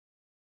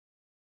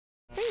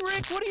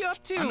Rick, what are you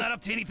up to? I'm not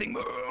up to anything,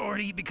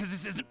 Morty, because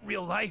this isn't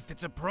real life.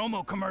 It's a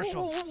promo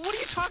commercial. What are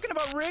you talking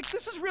about, Rick?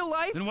 This is real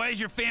life. Then why is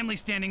your family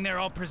standing there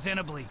all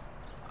presentably?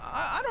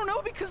 I don't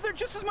know, because they're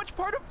just as much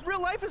part of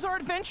real life as our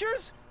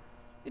adventures.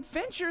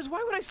 Adventures?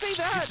 Why would I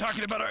say that? You're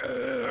talking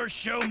about our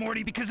show,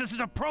 Morty, because this is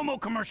a promo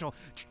commercial.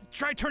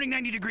 Try turning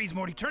 90 degrees,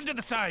 Morty. Turn to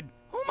the side.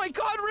 Oh my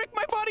God, Rick,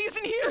 my body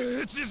isn't here.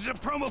 It's just a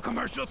promo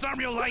commercial. It's not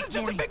real life, This is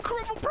just Morty. a big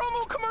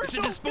promo commercial. It's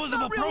a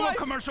disposable promo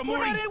commercial,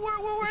 Morty.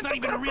 It's not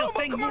even a real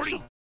thing,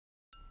 Morty.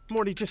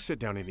 Morty, just sit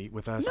down and eat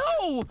with us.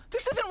 No,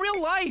 this isn't real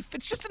life.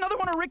 It's just another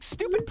one of Rick's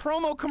stupid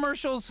promo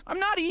commercials. I'm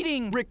not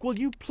eating. Rick, will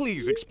you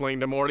please explain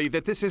to Morty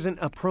that this isn't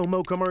a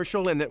promo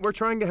commercial and that we're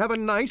trying to have a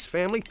nice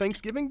family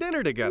Thanksgiving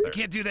dinner together? I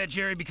can't do that,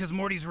 Jerry, because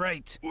Morty's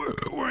right.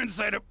 We're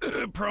inside a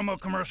promo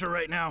commercial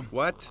right now.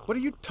 What? What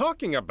are you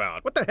talking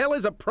about? What the hell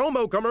is a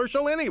promo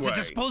commercial anyway? It's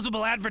a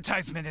disposable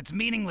advertisement. It's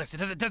meaningless.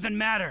 It doesn't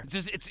matter.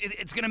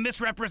 It's gonna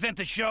misrepresent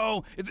the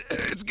show.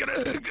 It's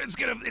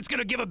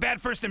gonna give a bad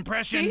first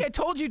impression. See, I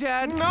told you,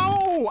 Dad. No!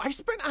 I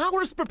spent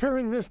hours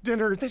preparing this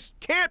dinner. This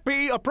can't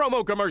be a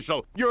promo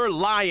commercial. You're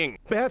lying.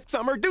 Beth,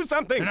 Summer, do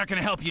something. They're not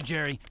gonna help you,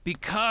 Jerry,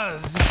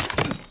 because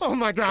oh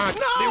my God,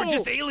 no! They were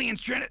just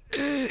aliens trying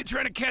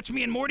to catch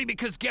me and Morty.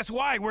 Because guess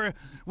why? We're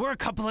a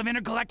couple of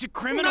intergalactic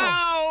criminals.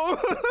 No!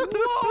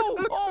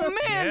 Whoa! Oh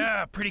man!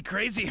 Yeah, pretty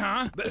crazy,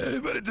 huh?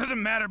 But it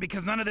doesn't matter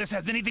because none of this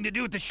has anything to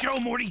do with the show,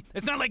 Morty.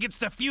 It's not like it's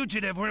The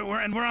Fugitive. We're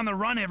on the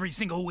run every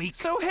single week.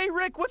 So hey,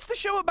 Rick, what's the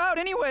show about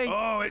anyway?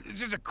 Oh, it's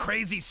just a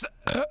crazy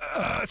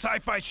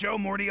sci-fi show,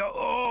 Morty.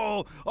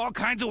 Oh, all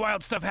kinds of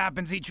wild stuff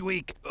happens each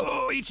week.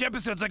 Oh, each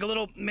episode's like a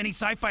little mini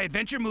sci-fi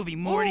adventure movie,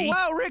 Morty. Oh,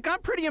 wow, Rick,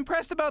 I'm pretty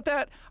impressed about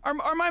that. Are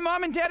my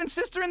mom and dad and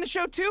sister in the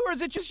show too, or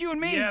is it just you and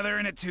me? Yeah, they're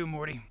in it too,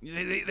 Morty.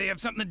 They have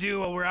something to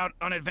do while we're out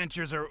on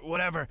adventures or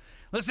whatever.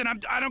 Listen,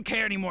 I don't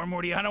care anymore,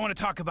 Morty. I don't want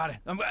to talk about it.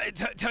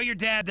 Tell your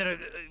dad that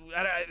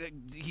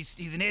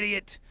he's an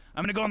idiot.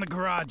 I'm gonna go in the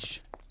garage.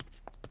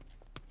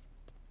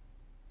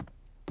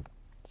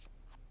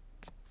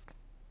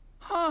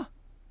 Huh?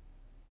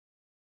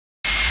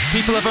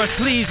 People of Earth,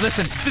 please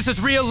listen. This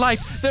is real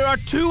life. There are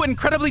two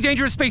incredibly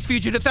dangerous space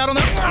fugitives out on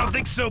the— I don't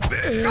think so,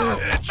 bitch.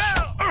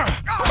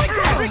 Oh my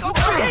God, Rick,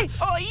 okay.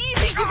 Oh,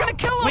 easy, you're gonna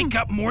kill him. Wake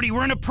up, Morty.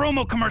 We're in a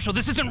promo commercial.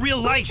 This isn't real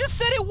life. You just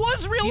said it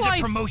was real He's life.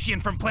 a promotion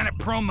from Planet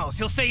Promos.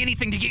 He'll say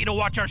anything to get you to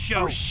watch our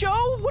show. Our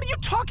show? What are you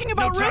talking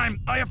about, No Rick? time.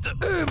 I have to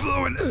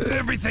blow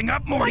everything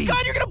up, Oh Morty. my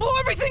God, you're gonna blow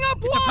everything up.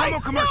 It's Why? a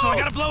promo commercial. No. I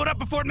gotta blow it up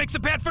before it makes a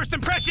bad first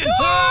impression.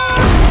 No!